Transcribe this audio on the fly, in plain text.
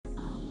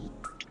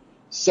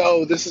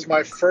So this is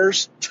my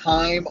first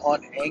time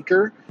on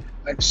Anchor.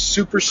 I'm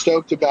super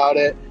stoked about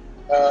it.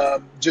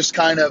 Just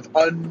kind of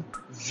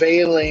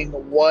unveiling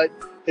what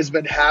has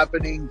been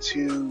happening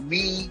to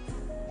me.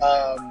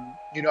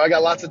 I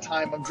got lots of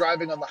time. I'm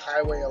driving on the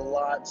highway a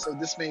lot, so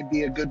this may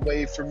be a good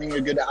way for me,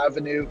 a good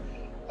avenue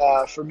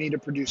for me to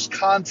produce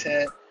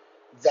content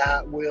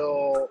that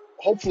will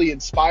hopefully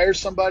inspire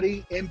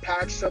somebody,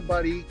 impact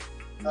somebody.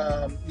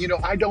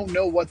 I don't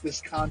know what this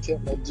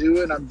content will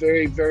do, and I'm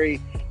very, very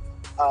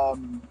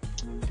um,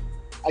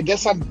 I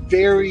guess I'm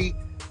very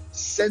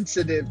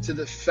sensitive to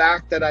the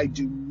fact that I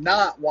do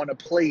not want to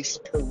place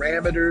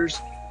parameters,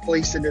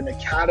 place it in a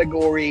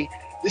category.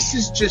 This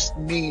is just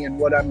me and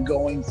what I'm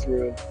going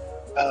through.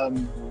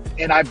 Um,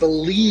 and I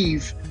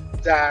believe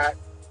that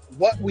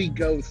what we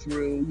go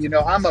through,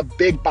 I'm a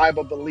big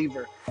Bible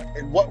believer,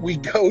 and what we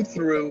go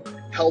through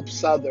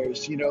helps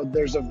others.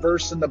 There's a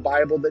verse in the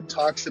Bible that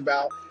talks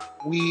about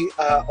we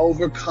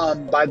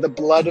overcome by the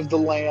blood of the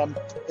Lamb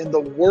and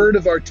the word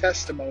of our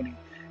testimony.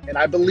 And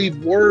I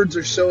believe words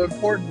are so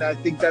important. I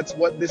think that's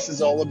what this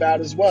is all about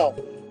as well.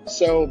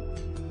 So,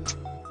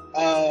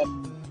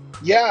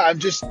 I'm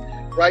just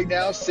right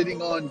now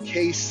sitting on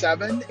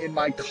K7 in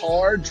my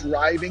car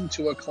driving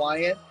to a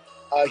client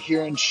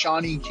here in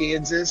Shawnee,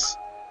 Kansas.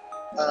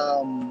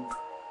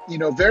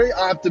 Very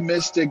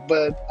optimistic,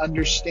 but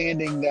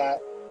understanding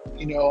that,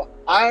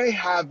 I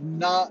have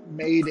not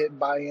made it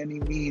by any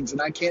means,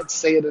 and I can't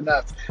say it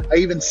enough. I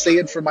even say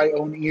it for my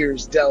own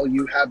ears, Dell,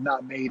 you have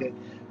not made it,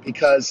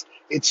 because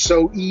it's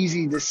so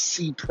easy to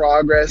see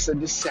progress and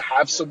just to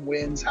have some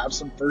wins, have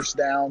some first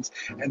downs,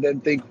 and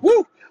then think,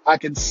 whoo, I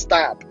can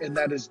stop. And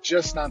that is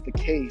just not the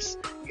case.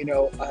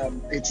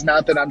 It's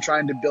not that I'm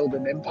trying to build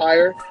an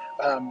empire.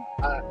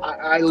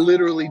 I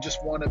literally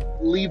just want to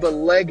leave a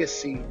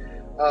legacy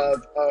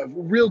of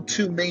real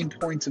two main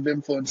points of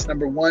influence.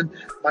 Number one,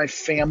 my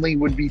family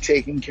would be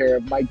taken care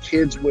of. My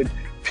kids would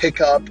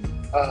pick up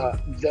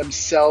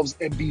themselves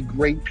and be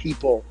great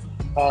people.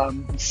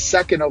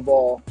 Second of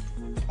all,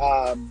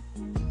 that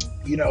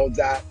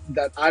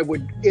I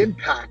would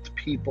impact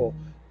people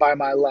by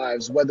my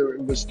lives, whether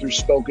it was through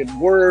spoken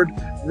word,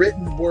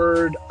 written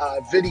word,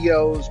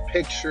 videos,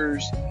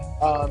 pictures,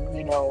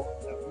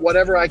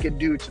 whatever I could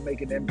do to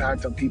make an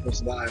impact on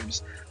people's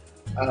lives.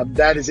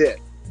 That is it.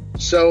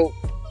 So,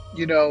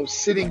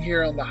 sitting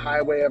here on the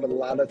highway, I have a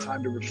lot of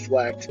time to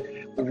reflect.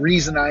 The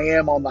reason I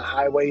am on the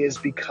highway is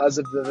because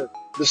of the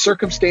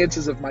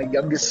circumstances of my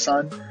youngest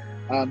son.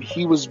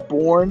 He was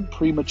born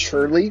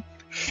prematurely,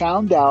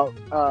 found out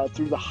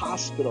through the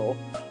hospital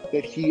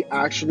that he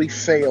actually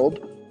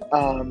failed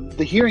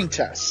the hearing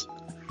test.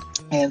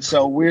 And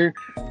so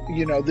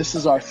this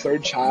is our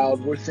third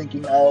child. We're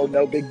thinking, oh,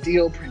 no big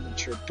deal,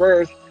 premature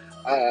birth.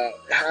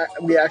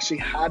 We actually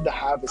had to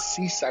have a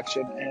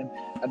C-section and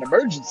an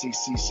emergency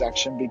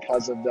C-section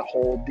because of the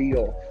whole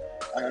deal.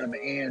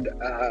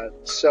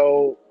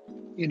 So,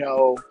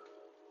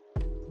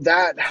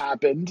 that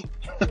happened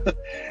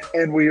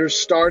and we were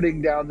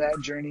starting down that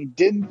journey.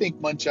 Didn't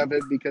think much of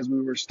it because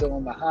we were still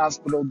in the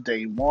hospital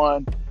day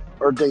one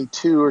or day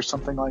two or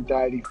something like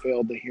that. He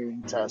failed the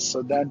hearing test.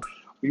 So then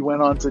we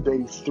went on to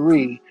day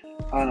three,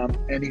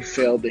 and he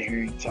failed the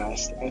hearing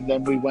test. And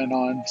then we went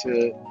on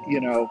to,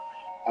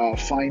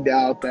 find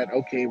out that,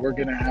 okay, we're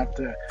going to have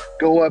to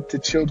go up to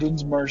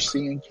Children's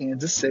Mercy in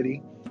Kansas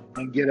City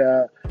and get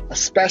a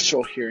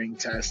special hearing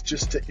test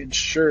just to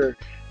ensure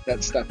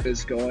that stuff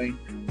is going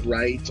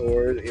right,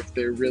 or if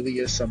there really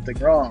is something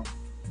wrong.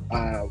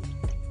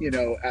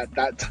 At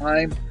that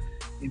time,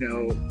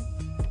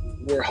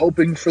 we're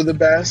hoping for the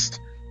best.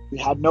 We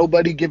had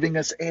nobody giving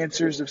us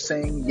answers of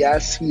saying,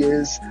 yes, he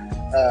is,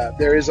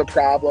 there is a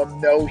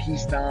problem. No,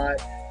 he's not.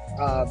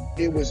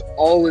 It was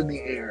all in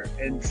the air,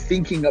 and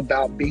thinking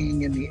about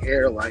being in the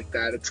air like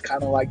that, it's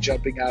kind of like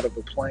jumping out of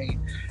a plane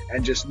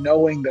and just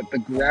knowing that the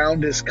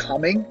ground is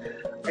coming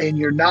and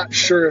you're not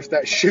sure if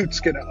that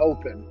chute's going to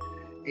open.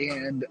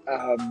 And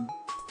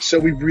so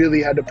we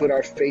really had to put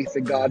our faith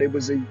in God. It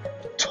was a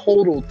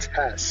total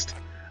test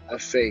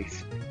of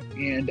faith.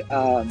 And,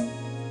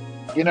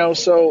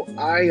 so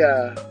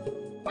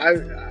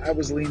I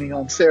was leaning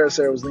on Sarah.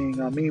 Sarah was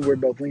leaning on me. We're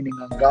both leaning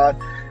on God,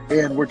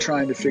 and we're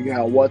trying to figure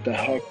out what the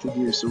heck to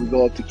do. So we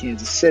go up to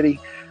Kansas City.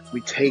 We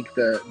take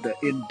the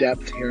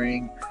in-depth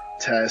hearing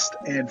test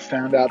and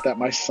found out that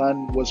my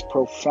son was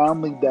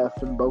profoundly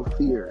deaf in both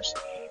ears.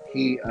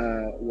 He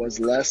was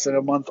less than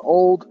a month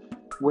old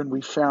when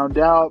we found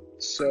out.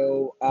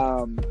 So,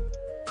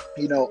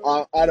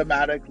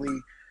 automatically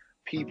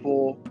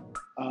people,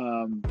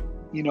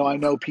 I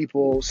know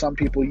some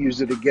people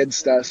use it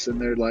against us,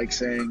 and they're like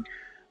saying,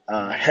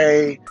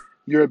 hey,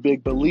 you're a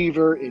big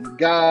believer in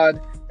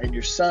God and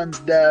your son's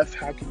deaf.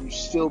 How can you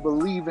still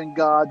believe in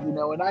God?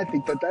 And I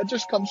think that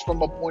just comes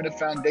from a point of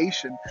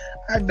foundation.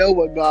 I know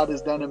what God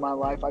has done in my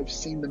life. I've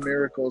seen the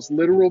miracles,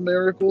 literal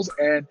miracles,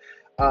 and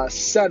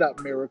set up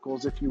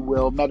miracles, if you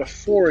will,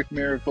 metaphoric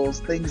miracles,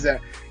 things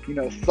that,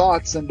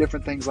 thoughts and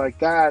different things like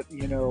that,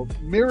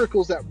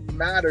 miracles that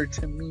matter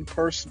to me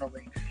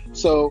personally.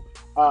 So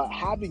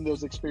having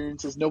those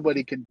experiences,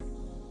 nobody can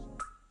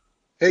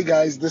Hey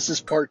guys, this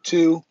is part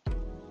two.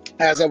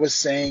 As I was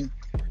saying,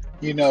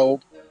 you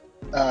know,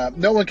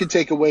 no one can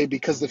take away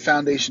because the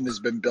foundation has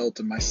been built,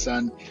 and my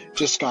son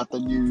just got the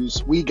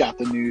news. We got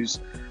the news.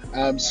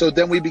 So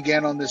then we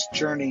began on this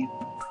journey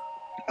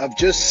of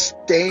just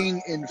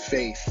staying in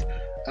faith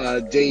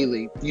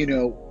daily.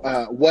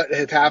 What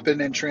had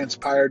happened and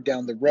transpired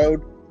down the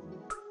road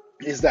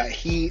is that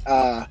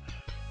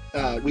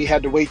we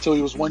had to wait till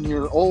he was 1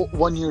 years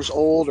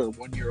old, or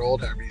 1 year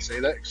old, however you say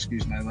that.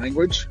 Excuse my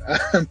language,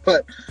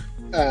 but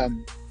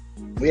um,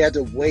 we had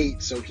to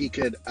wait so he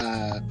could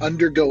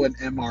undergo an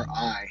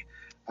MRI,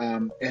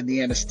 and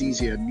the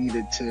anesthesia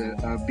needed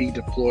to be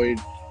deployed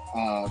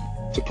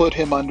to put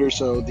him under,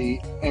 so the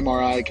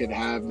MRI could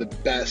have the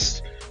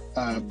best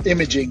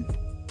imaging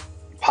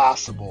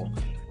possible.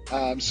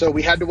 So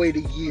we had to wait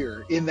a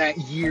year. In that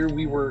year,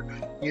 we were,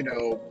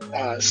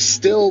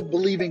 still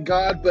believing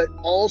God, but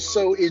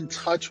also in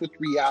touch with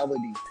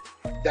reality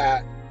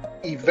that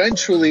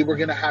eventually we're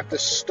going to have to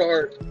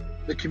start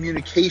the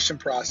communication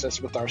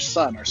process with our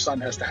son. Our son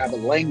has to have a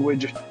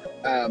language,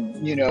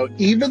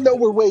 even though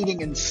we're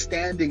waiting and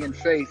standing in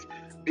faith,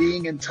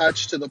 being in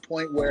touch to the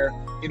point where,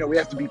 we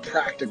have to be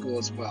practical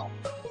as well.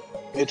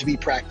 We have to be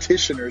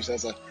practitioners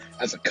as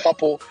a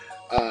couple,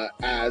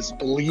 as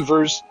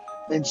believers.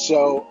 And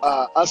so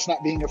us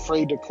not being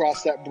afraid to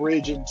cross that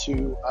bridge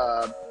into,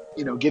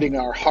 getting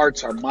our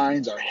hearts, our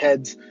minds, our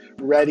heads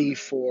ready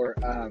for,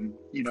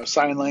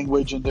 sign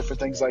language and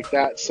different things like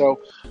that. So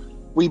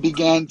we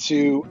began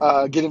to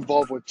get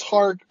involved with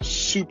TARC.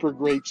 Super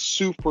great,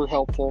 super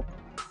helpful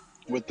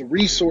with the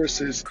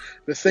resources,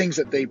 the things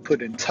that they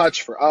put in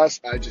touch for us.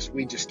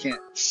 We just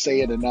can't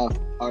say it enough.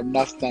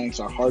 Enough thanks.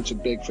 Our hearts are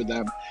big for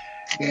them.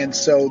 And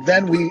so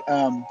then we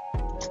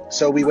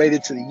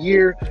waited to the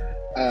year.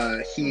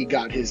 He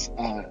got his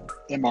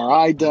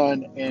MRI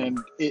done, and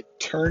it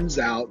turns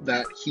out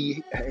that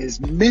he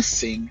is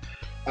missing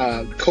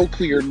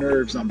cochlear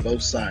nerves on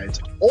both sides.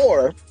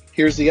 Or,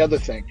 here's the other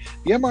thing.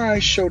 The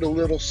MRI showed a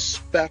little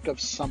speck of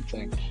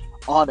something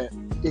on it.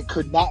 It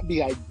could not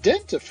be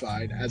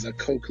identified as a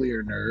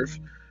cochlear nerve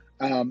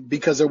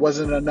because there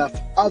wasn't enough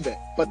of it,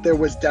 but there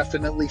was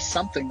definitely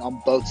something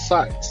on both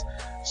sides.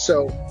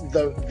 So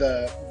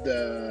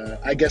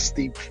I guess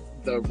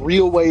the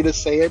real way to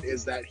say it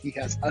is that he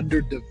has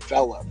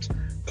underdeveloped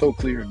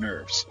cochlear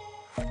nerves.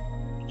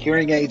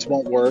 Hearing aids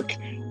won't work,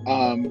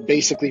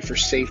 basically for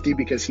safety,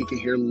 because he can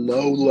hear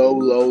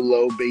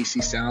low,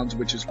 bassy sounds,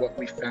 which is what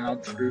we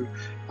found through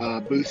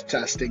booth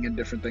testing and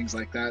different things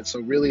like that. So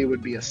really it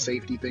would be a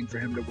safety thing for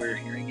him to wear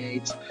hearing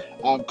aids.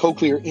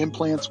 Cochlear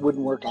implants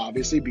wouldn't work,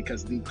 obviously,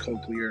 because the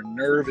cochlear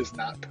nerve is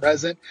not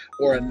present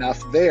or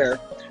enough there.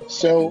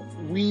 So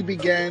we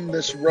began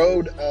this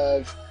road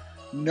of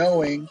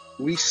knowing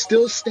we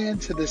still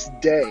stand to this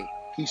day.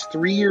 He's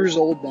 3 years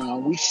old now.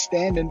 We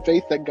stand in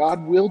faith that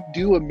God will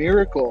do a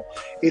miracle.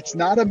 It's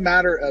not a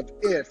matter of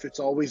if, it's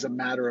always a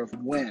matter of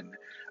when.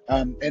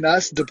 And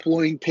us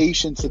deploying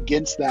patience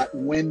against that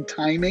when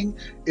timing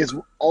is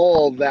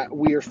all that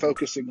we are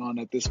focusing on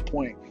at this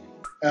point.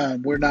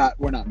 We're not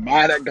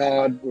mad at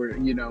God.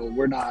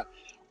 We're not,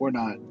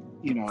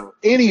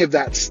 any of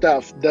that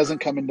stuff doesn't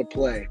come into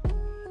play.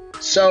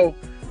 So,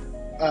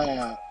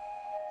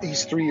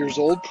 he's 3 years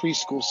old.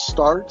 Preschool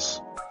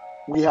starts.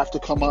 We have to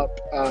come up.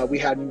 We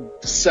had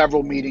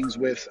several meetings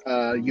with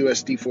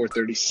USD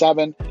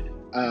 437,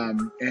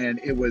 and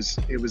it was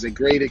a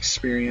great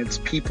experience.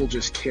 People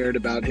just cared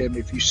about him.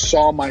 If you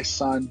saw my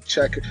son,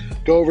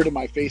 go over to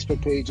my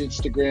Facebook page,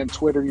 Instagram,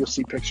 Twitter. You'll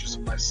see pictures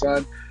of my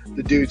son.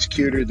 The dude's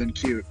cuter than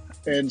cute.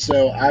 And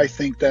so I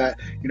think that,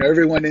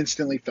 everyone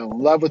instantly fell in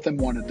love with him,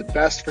 wanted the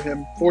best for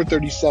him.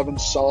 437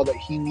 saw that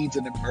he needs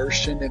an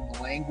immersion in the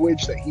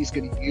language that he's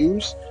going to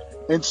use.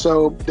 And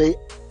so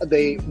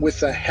they,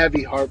 with a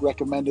heavy heart,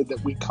 recommended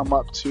that we come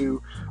up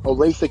to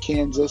Olathe,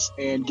 Kansas,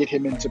 and get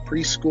him into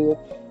preschool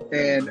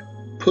and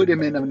put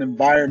him in an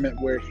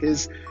environment where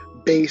his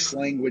base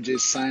language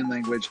is sign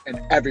language and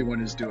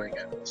everyone is doing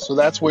it. So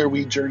that's where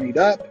we journeyed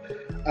up.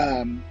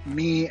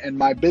 Me and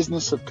my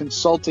business of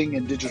consulting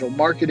and digital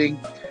marketing.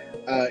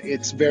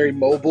 It's very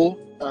mobile.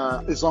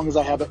 As long as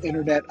I have an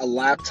internet, a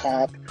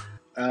laptop,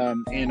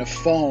 and a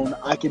phone,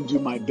 I can do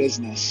my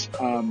business.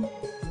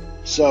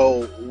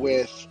 So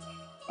with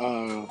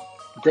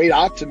great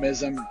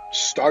optimism,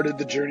 started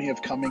the journey of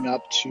coming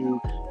up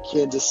to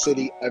Kansas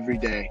City every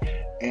day.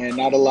 And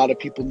not a lot of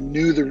people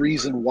knew the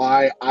reason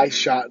why. I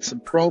shot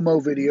some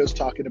promo videos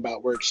talking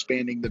about we're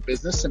expanding the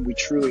business, and we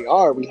truly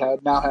are. We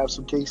now have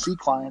some KC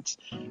clients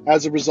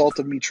as a result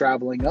of me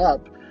traveling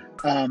up.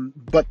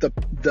 But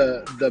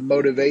the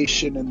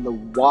motivation and the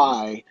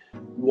why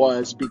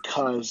was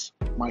because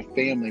my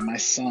family, my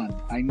son,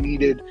 I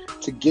needed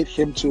to get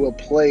him to a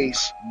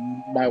place,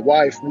 my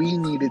wife, we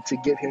needed to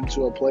get him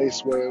to a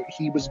place where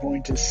he was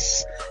going to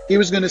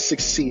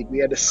succeed. We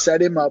had to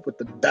set him up with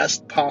the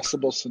best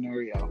possible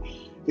scenario.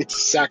 It's a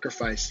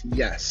sacrifice,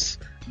 yes,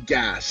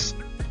 gas,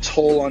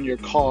 toll on your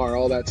car,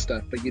 all that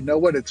stuff. But you know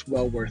what? It's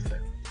well worth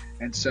it.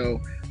 And so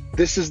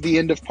this is the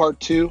end of part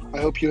 2. I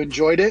hope you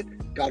enjoyed it.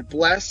 God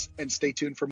bless, and stay tuned for more.